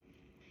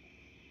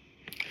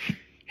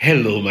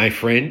Hello, my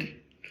friend.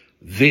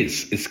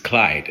 This is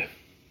Clyde,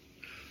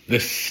 the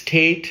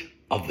state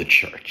of the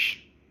church.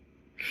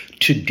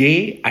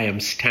 Today, I am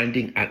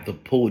standing at the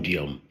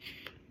podium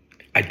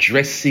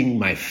addressing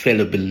my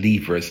fellow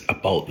believers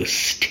about the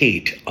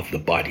state of the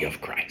body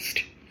of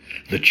Christ,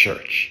 the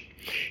church.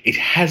 It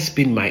has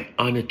been my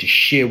honor to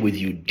share with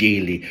you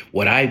daily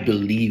what I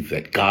believe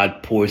that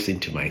God pours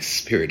into my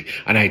spirit,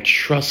 and I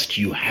trust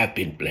you have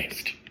been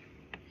blessed.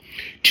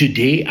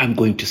 Today, I'm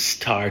going to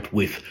start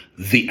with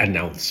the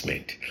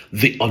announcement,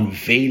 the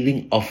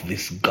unveiling of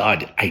this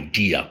God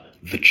idea,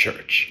 the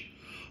church.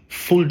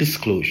 Full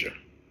disclosure,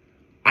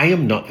 I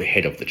am not the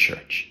head of the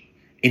church.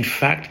 In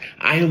fact,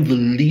 I am the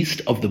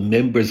least of the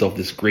members of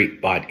this great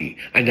body,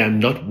 and I'm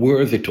not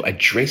worthy to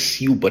address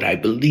you, but I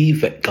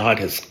believe that God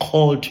has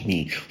called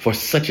me for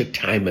such a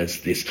time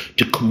as this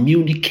to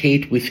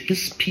communicate with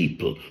his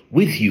people,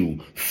 with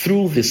you,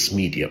 through this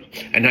medium,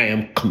 and I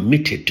am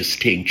committed to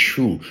staying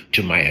true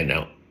to my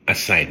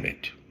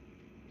assignment.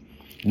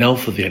 Now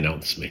for the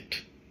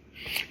announcement.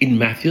 In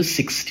Matthew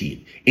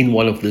 16, in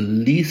one of the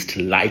least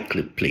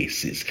likely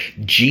places,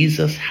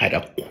 Jesus had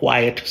a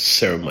quiet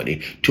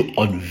ceremony to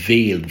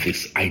unveil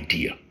this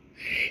idea.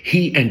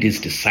 He and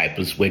his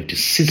disciples went to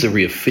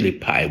Caesarea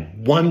Philippi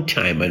one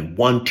time and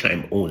one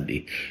time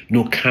only.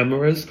 No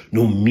cameras,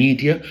 no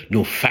media,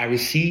 no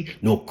Pharisee,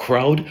 no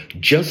crowd,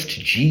 just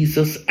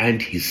Jesus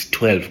and his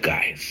 12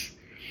 guys.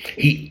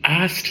 He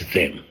asked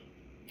them,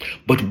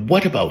 "But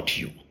what about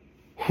you?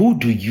 Who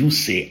do you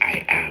say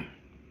I am?"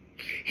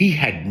 He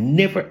had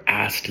never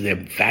asked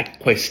them that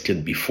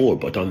question before,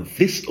 but on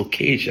this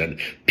occasion,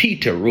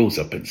 Peter rose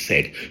up and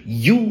said,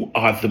 "You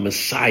are the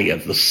Messiah,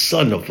 the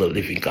Son of the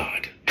living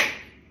God."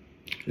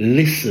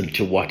 Listen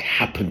to what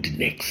happened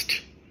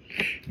next.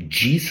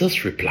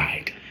 Jesus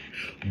replied,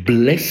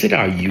 "Blessed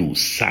are you,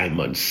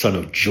 Simon, son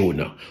of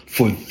Jonah,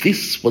 for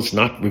this was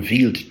not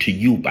revealed to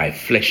you by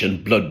flesh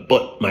and blood,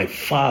 but my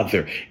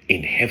Father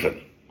in heaven.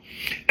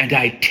 And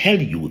I tell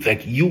you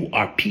that you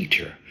are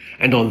Peter,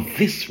 and on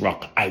this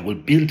rock I will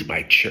build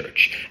my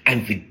church,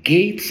 and the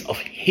gates of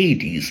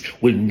Hades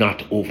will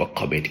not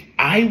overcome it.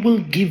 I will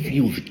give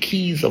you the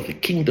keys of the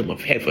kingdom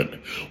of heaven.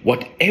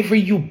 Whatever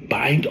you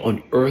bind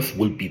on earth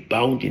will be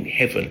bound in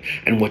heaven,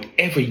 and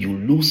whatever you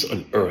loose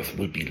on earth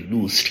will be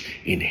loosed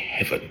in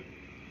heaven."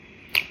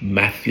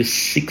 Matthew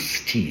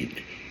 16,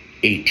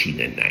 18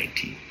 and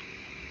 19.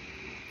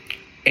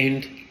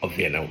 End of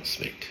the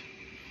announcement.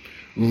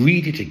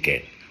 Read it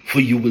again, for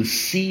you will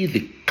see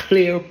the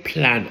clear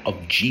plan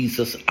of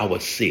Jesus, our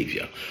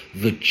Savior.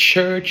 The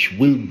church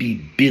will be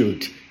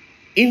built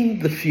in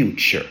the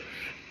future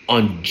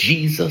on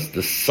Jesus,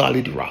 the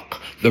solid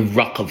rock, the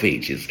rock of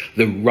ages,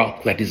 the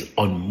rock that is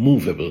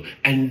unmovable.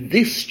 And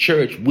this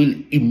church will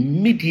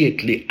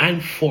immediately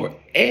and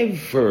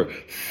forever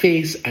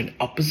face an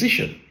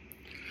opposition.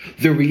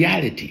 The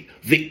reality,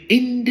 the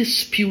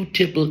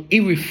indisputable,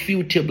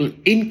 irrefutable,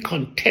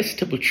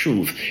 incontestable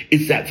truth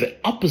is that the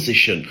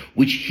opposition,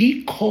 which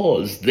he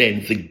calls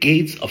then the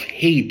gates of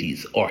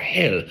Hades or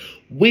hell,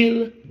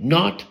 will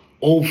not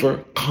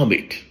overcome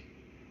it.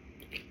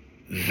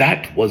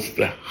 That was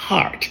the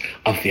heart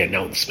of the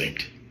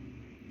announcement.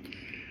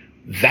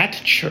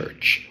 That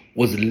church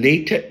was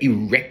later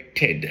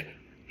erected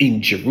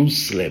in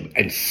Jerusalem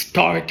and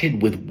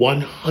started with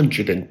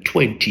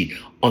 120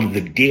 on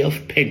the day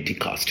of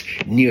Pentecost,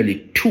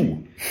 nearly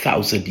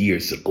 2,000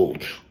 years ago.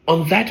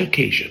 On that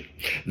occasion,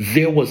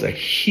 there was a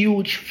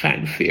huge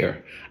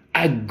fanfare,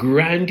 a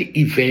grand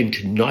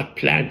event not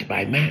planned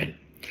by man.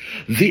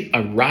 The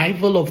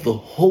arrival of the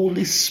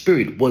Holy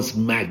Spirit was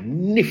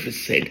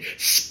magnificent,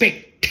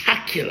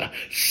 spectacular,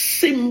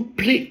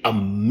 simply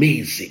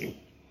amazing.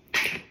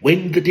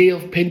 When the day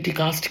of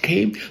Pentecost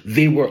came,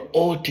 they were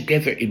all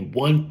together in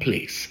one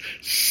place.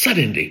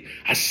 Suddenly,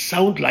 a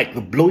sound like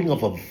the blowing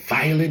of a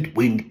violent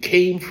wind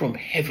came from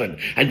heaven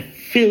and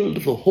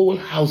filled the whole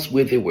house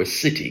where they were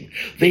sitting.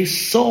 They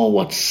saw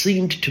what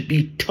seemed to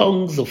be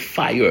tongues of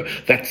fire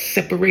that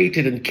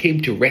separated and came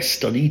to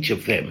rest on each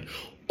of them.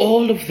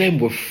 All of them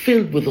were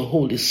filled with the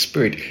Holy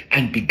Spirit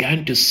and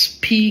began to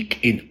speak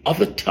in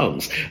other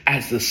tongues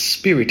as the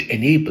Spirit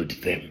enabled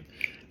them.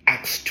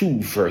 Acts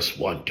 2, verse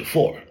 1 to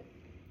 4.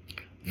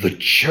 The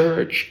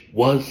church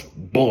was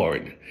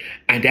born,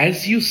 and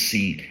as you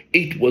see,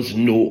 it was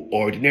no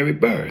ordinary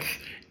birth.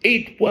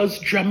 It was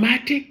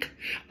dramatic.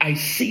 I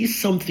see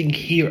something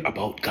here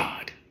about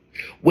God.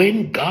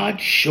 When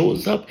God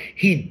shows up,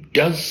 he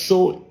does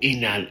so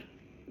in a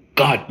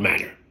God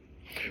manner.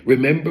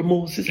 Remember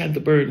Moses and the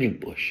burning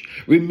bush.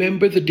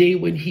 Remember the day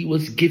when he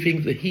was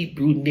giving the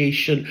Hebrew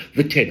nation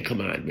the 10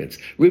 Commandments.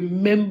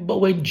 Remember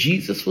when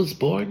Jesus was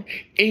born?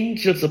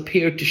 Angels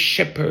appeared to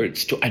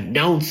shepherds to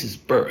announce his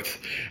birth.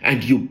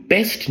 And you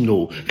best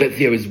know that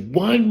there is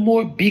one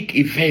more big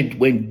event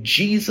when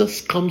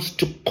Jesus comes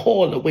to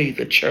call away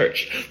the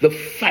church. The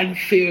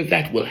fanfare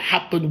that will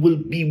happen will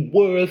be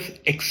worth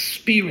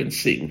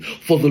experiencing,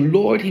 for the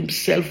Lord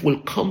himself will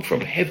come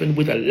from heaven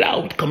with a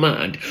loud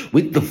command,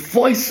 with the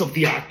voice of the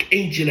the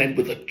archangel and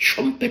with a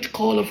trumpet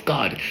call of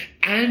God,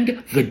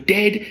 and the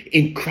dead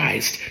in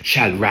Christ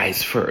shall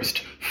rise first.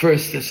 1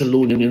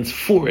 Thessalonians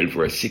 4 and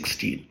verse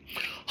 16.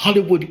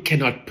 Hollywood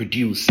cannot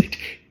produce it.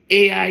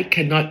 AI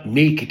cannot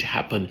make it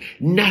happen.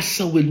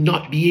 NASA will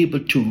not be able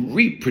to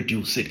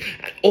reproduce it.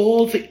 And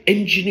all the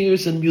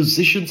engineers and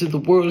musicians in the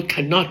world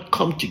cannot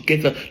come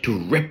together to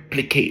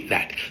replicate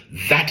that.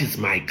 That is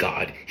my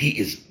God. He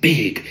is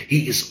big.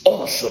 He is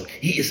awesome.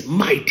 He is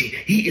mighty.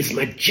 He is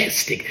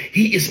majestic.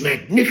 He is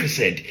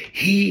magnificent.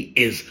 He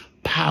is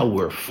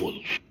powerful.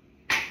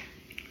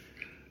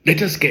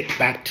 Let us get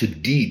back to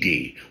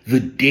D-Day,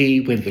 the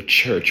day when the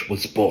church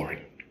was born.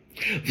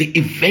 The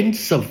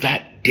events of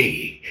that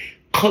day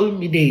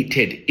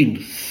culminated in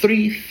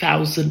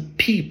 3,000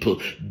 people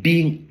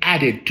being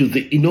added to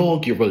the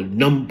inaugural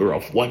number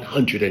of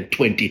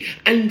 120.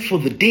 And for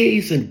the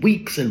days and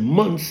weeks and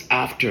months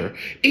after,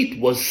 it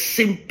was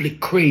simply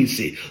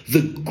crazy.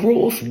 The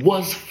growth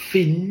was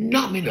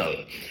phenomenal.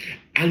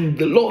 And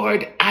the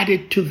Lord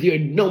added to their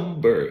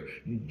number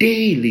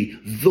daily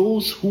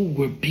those who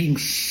were being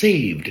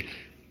saved.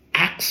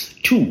 Acts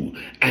 2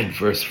 and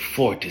verse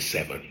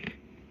 47.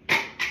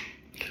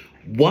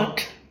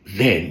 What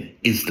then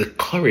is the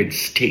current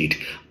state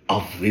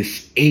of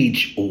this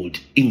age-old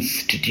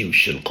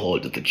institution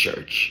called the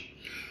church?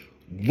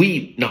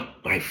 Weep not,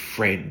 my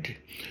friend.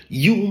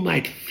 You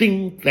might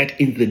think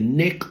that in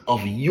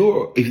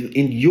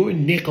your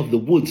neck of the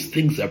woods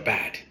things are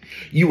bad.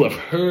 You have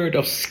heard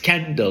of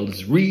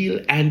scandals, real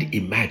and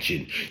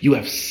imagined. You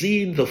have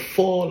seen the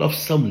fall of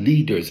some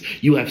leaders.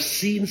 You have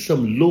seen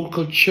some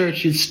local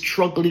churches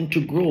struggling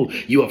to grow.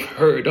 You have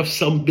heard of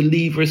some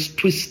believers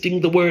twisting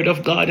the word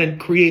of God and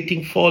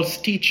creating false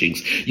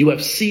teachings. You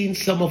have seen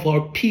some of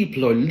our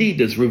people or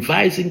leaders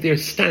revising their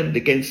stand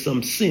against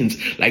some sins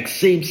like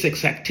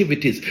same-sex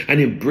activities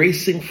and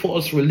embracing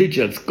false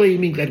religions,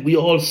 claiming that we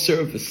all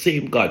serve the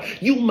same God.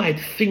 You might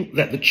think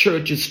that the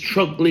church is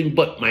struggling,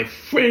 but my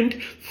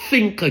friend,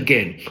 think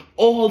again.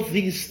 All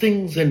these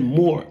things and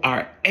more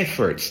are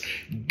efforts,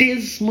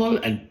 dismal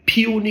and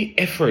puny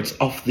efforts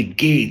of the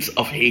gates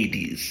of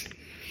Hades.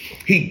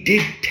 He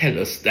did tell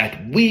us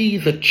that we,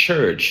 the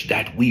church,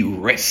 that we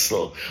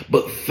wrestle,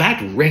 but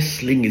that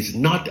wrestling is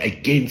not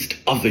against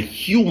other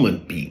human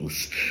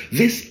beings.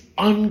 This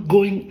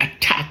ongoing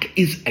attack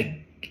is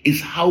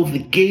how the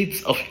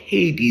gates of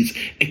Hades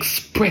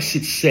express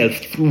itself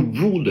through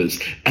rulers,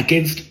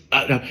 against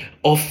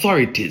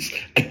authorities,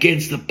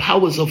 against the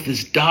powers of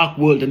this dark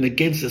world, and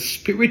against the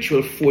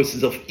spiritual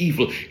forces of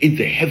evil in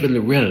the heavenly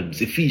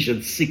realms.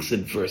 Ephesians 6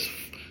 and verse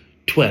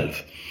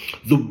 12.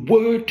 The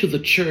word to the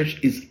church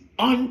is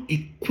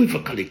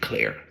unequivocally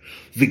clear.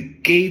 The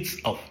gates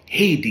of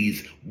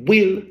Hades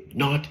will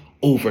not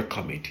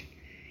overcome it.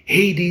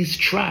 Hades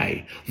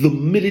try. The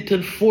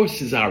militant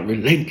forces are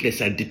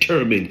relentless and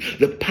determined.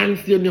 The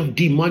pantheon of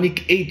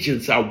demonic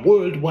agents are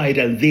worldwide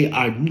and they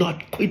are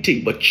not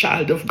quitting. But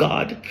child of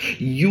God,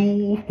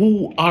 you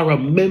who are a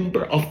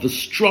member of the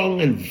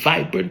strong and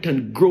vibrant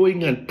and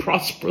growing and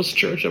prosperous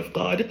church of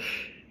God,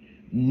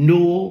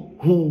 know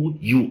who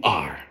you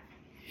are.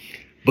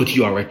 But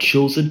you are a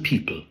chosen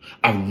people,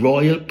 a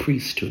royal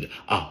priesthood,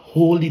 a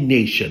holy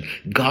nation,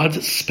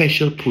 God's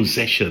special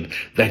possession,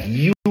 that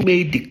you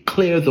may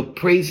declare the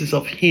praises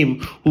of him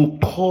who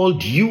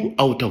called you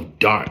out of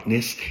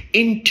darkness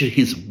into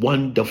his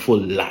wonderful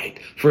light.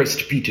 1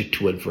 Peter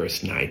 2 and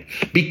verse 9.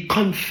 Be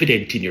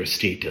confident in your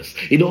status.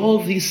 In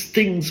all these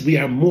things we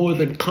are more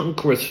than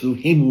conquerors through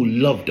him who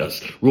loved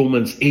us.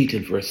 Romans 8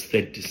 and verse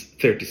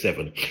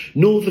 37.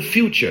 Know the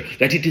future,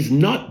 that it is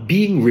not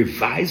being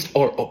revised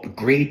or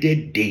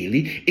upgraded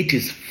daily. It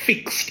is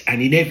fixed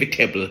and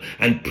inevitable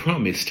and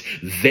promised.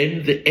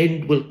 Then the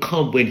end will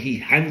come when he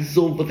hands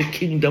over the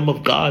kingdom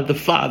of God the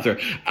Father,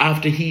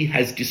 after he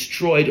has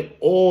destroyed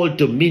all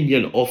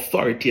dominion,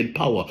 authority, and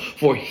power.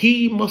 For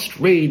he must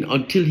reign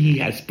until he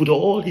has put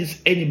all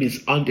his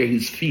enemies under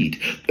his feet.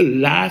 The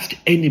last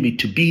enemy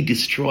to be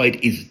destroyed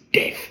is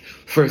death.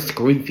 1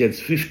 Corinthians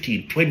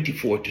 15,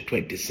 24 to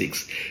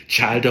 26.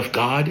 Child of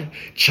God,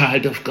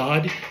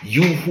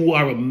 you who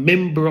are a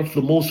member of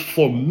the most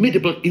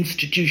formidable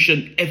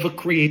institution ever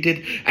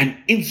created, an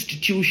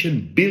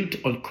institution built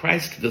on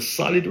Christ the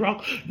solid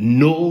rock,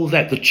 know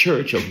that the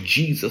church of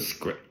Jesus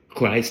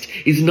Christ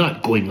is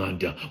not going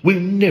under, will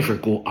never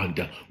go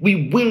under.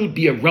 We will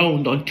be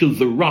around until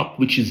the rock,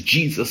 which is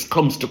Jesus,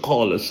 comes to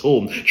call us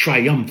home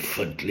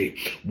triumphantly.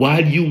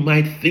 While you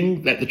might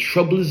think that the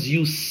troubles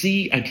you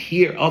see and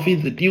hear of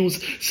in the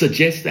news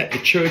suggest that the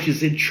church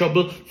is in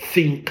trouble,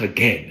 think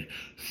again.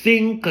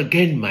 Think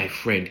again, my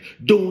friend.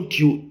 Don't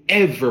you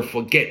ever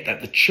forget that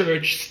the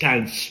church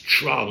stands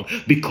strong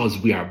because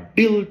we are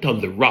built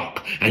on the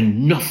rock,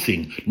 and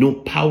nothing, no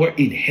power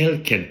in hell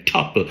can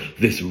topple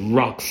this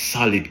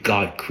rock-solid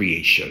God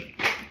creation.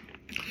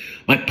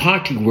 My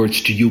parting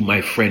words to you,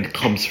 my friend,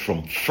 comes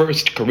from 1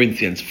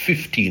 Corinthians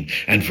 15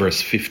 and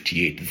verse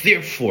 58.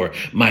 Therefore,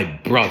 my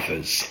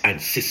brothers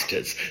and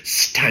sisters,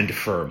 stand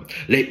firm.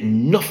 Let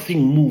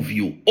nothing move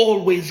you.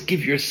 Always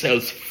give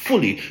yourselves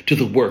fully to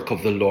the work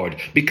of the Lord,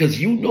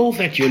 because you know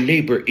that your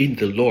labor in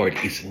the Lord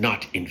is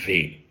not in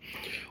vain.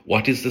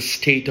 What is the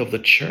state of the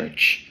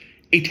church?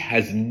 It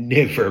has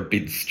never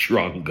been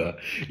stronger.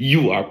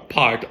 You are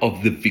part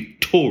of the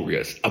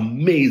victorious,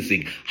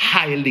 amazing,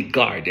 highly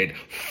guarded,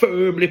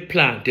 firmly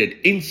planted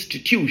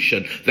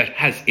institution that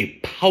has a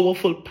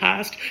powerful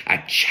past, a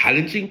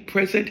challenging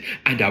present,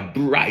 and a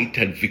bright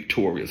and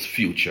victorious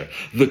future.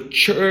 The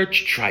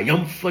church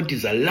triumphant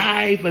is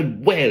alive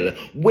and well,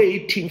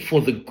 waiting for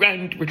the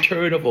grand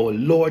return of our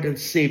Lord and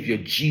Savior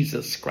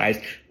Jesus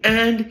Christ,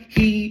 and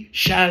he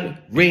shall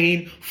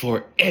reign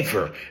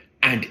forever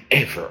and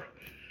ever.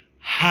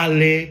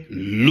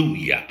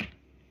 Hallelujah.